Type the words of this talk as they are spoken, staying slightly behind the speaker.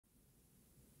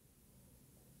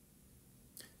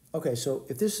Okay, so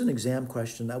if this is an exam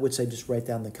question, I would say just write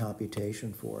down the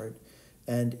computation for it.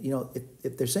 And,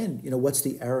 if they're saying, what's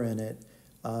the error in it,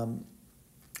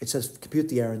 it says compute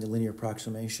the error in the linear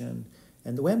approximation.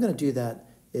 And the way I'm going to do that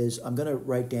is I'm going to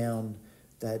write down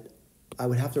that I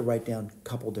would have to write down a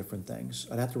couple different things.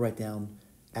 I'd have to write down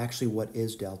actually what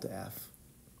is delta F,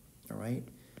 all right?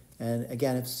 And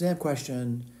again, if it's an exam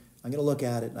question, I'm going to look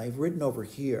at it, and I've written over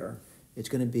here, it's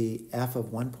going to be F of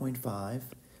 1.5.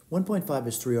 1.5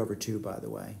 is 3 over 2, by the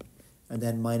way, and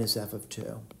then minus F of 2,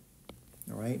 all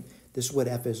right? This is what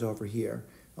F is over here.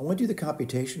 I want to do the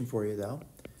computation for you, though,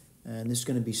 and this is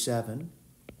going to be 7.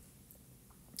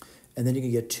 And then you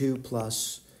can get 2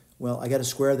 plus, well, I got to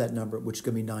square that number, which is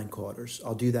going to be 9/4.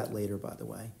 I'll do that later, by the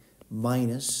way.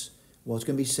 Minus, well, it's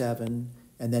going to be 7,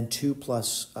 and then 2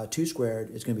 plus 2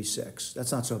 squared is going to be 6.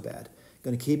 That's not so bad.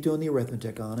 Going to keep doing the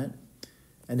arithmetic on it.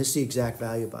 And this is the exact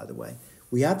value, by the way.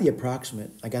 We have the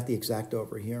approximate. I got the exact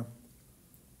over here.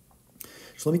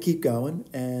 So let me keep going.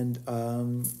 And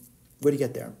what do you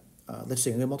get there? Let's see.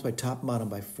 I'm going to multiply top and bottom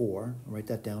by 4. I'll write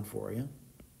that down for you.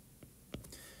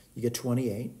 You get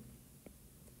 28.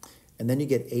 And then you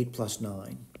get 8 plus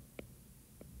 9.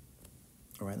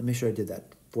 All right, let me make sure I did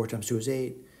that. 4 times 2 is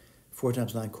 8. 4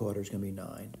 times 9/4 is going to be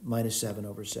 9. Minus 7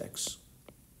 over 6.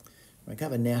 All right,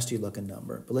 kind of a nasty looking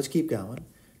number. But let's keep going.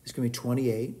 It's going to be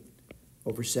 28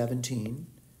 over 17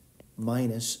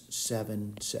 minus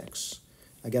 7, 6.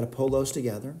 I got to pull those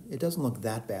together. It doesn't look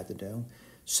that bad to do.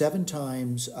 16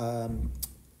 times 7.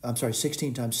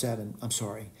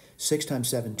 6 times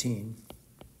 17.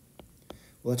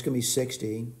 Well, that's going to be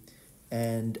 60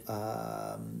 and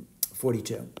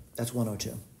 42. That's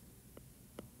 102.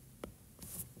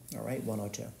 All right,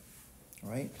 102. All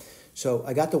right. So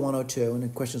I got the 102, and the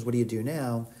question is, what do you do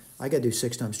now? I got to do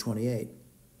 6 times 28.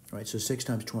 All right, so 6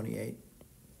 times 28.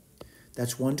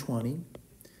 That's 120,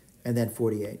 and then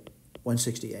 48,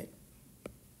 168.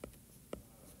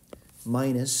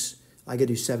 Minus, I got to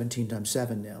do 17 times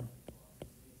 7 now.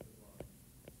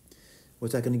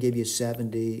 What's that going to give you?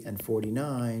 70 and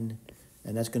 49,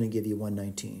 and that's going to give you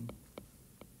 119.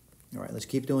 All right, let's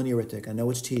keep doing the arithmetic. I know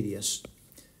it's tedious.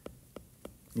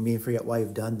 You may forget why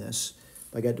you've done this.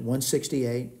 I got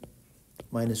 168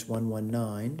 minus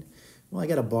 119. Well, I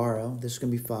got to borrow. This is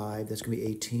going to be 5. That's going to be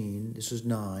 18. This is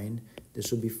 9. This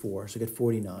will be 4. So I get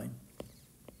 49.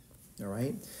 All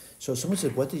right? So someone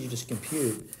said, what did you just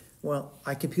compute? Well,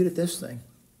 I computed this thing.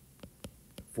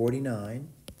 49,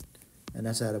 and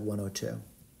that's out of 102.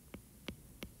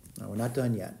 No, we're not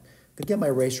done yet. I'm going to get my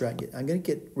eraser out. I'm going to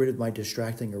get rid of my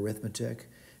distracting arithmetic.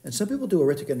 And some people do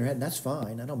arithmetic in their head, and that's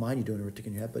fine. I don't mind you doing arithmetic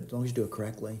in your head, but as long as you do it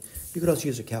correctly. You could also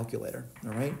use a calculator,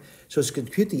 all right? So it's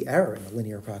compute the error in the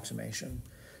linear approximation.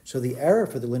 So the error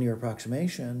for the linear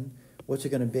approximation, what's it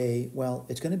going to be? Well,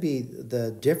 it's going to be the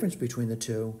difference between the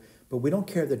two, but we don't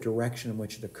care the direction in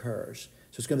which it occurs.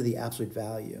 So it's going to be the absolute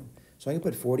value. So I'm going to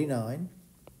put 49,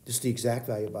 this is the exact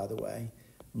value, by the way,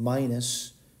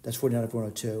 minus, that's 49 of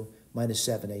 102, minus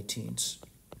 7/18.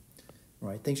 All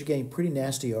right, things are getting pretty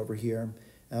nasty over here.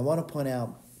 And I want to point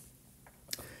out,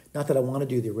 not that I want to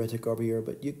do the arithmetic over here,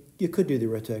 but you could do the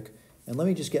arithmetic. And let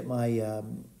me just get my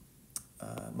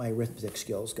my arithmetic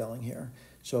skills going here.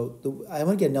 So I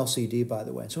want to get an LCD, by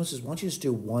the way. And someone says, why don't you just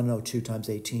do 102 times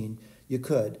 18? You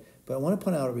could, but I want to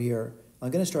point out over here, I'm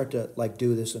going to start to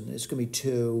do this, and it's going to be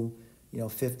 2,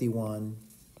 51.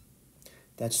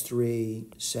 That's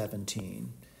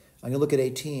 317. I'm going to look at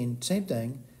 18, same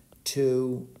thing,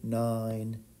 2,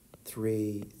 9,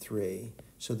 3, 3.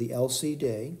 So the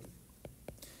LCD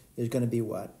is going to be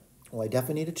what? Well, I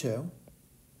definitely need a 2.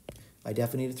 I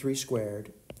definitely need a 3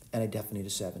 squared, and I definitely need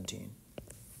a 17.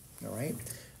 All right?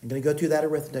 I'm going to go through that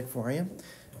arithmetic for you.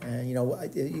 And,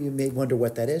 you may wonder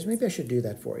what that is. Maybe I should do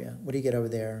that for you. What do you get over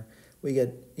there? We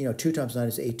get, 2 times 9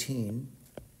 is 18.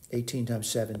 18 times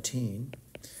 17.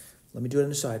 Let me do it on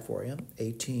the side for you.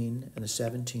 18 and a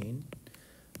 17.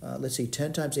 Let's see,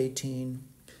 10 times 18,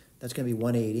 that's going to be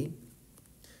 180,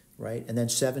 right? And then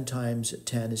 7 times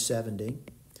 10 is 70.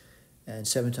 And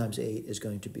 7 times 8 is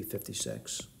going to be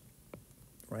 56,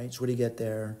 right? So what do you get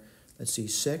there? Let's see,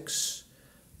 6.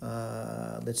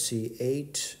 Let's see,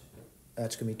 8.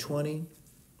 That's going to be 20.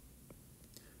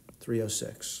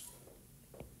 306.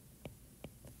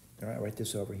 All right, write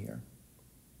this over here.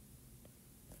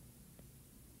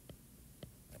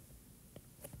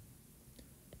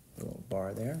 A little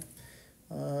bar there.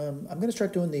 I'm going to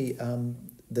start doing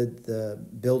the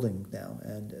building now,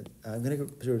 and I'm going to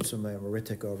do some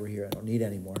arithmetic over here. I don't need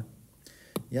any more.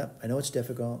 Yep, I know it's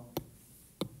difficult.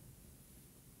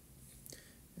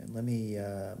 And let me,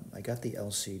 I got the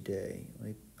LCD.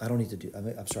 I don't need to do,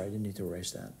 I'm sorry, I didn't need to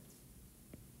erase that.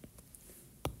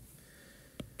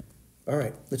 All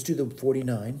right, let's do the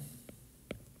 49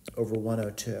 over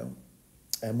 102.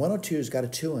 And 102's got a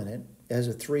 2 in it, it has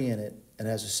a 3 in it, and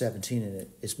it has a 17 in it.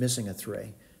 It's missing a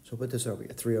 3. So put this over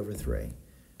here, 3 over 3,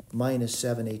 minus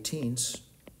 7/18.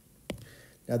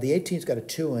 Now the 18's got a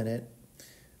 2 in it.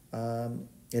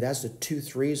 It has the 2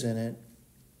 3s in it.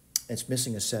 It's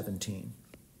missing a 17.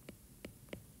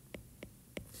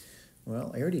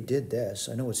 Well, I already did this.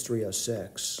 I know it's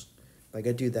 306. But I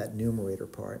got to do that numerator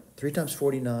part. 3 times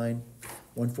 49,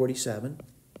 147.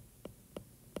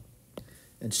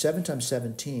 And 7 times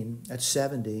 17, that's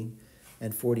 70,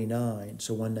 and 49,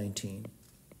 so 119.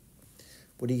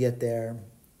 What do you get there?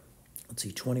 Let's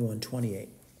see, 2128.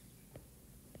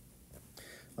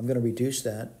 I'm going to reduce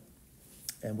that.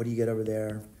 And what do you get over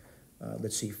there?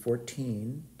 Let's see,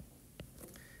 14.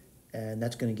 And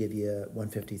that's going to give you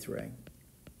 153.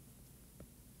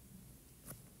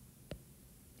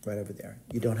 Right over there.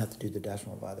 You don't have to do the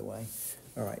decimal, by the way.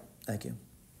 All right, thank you.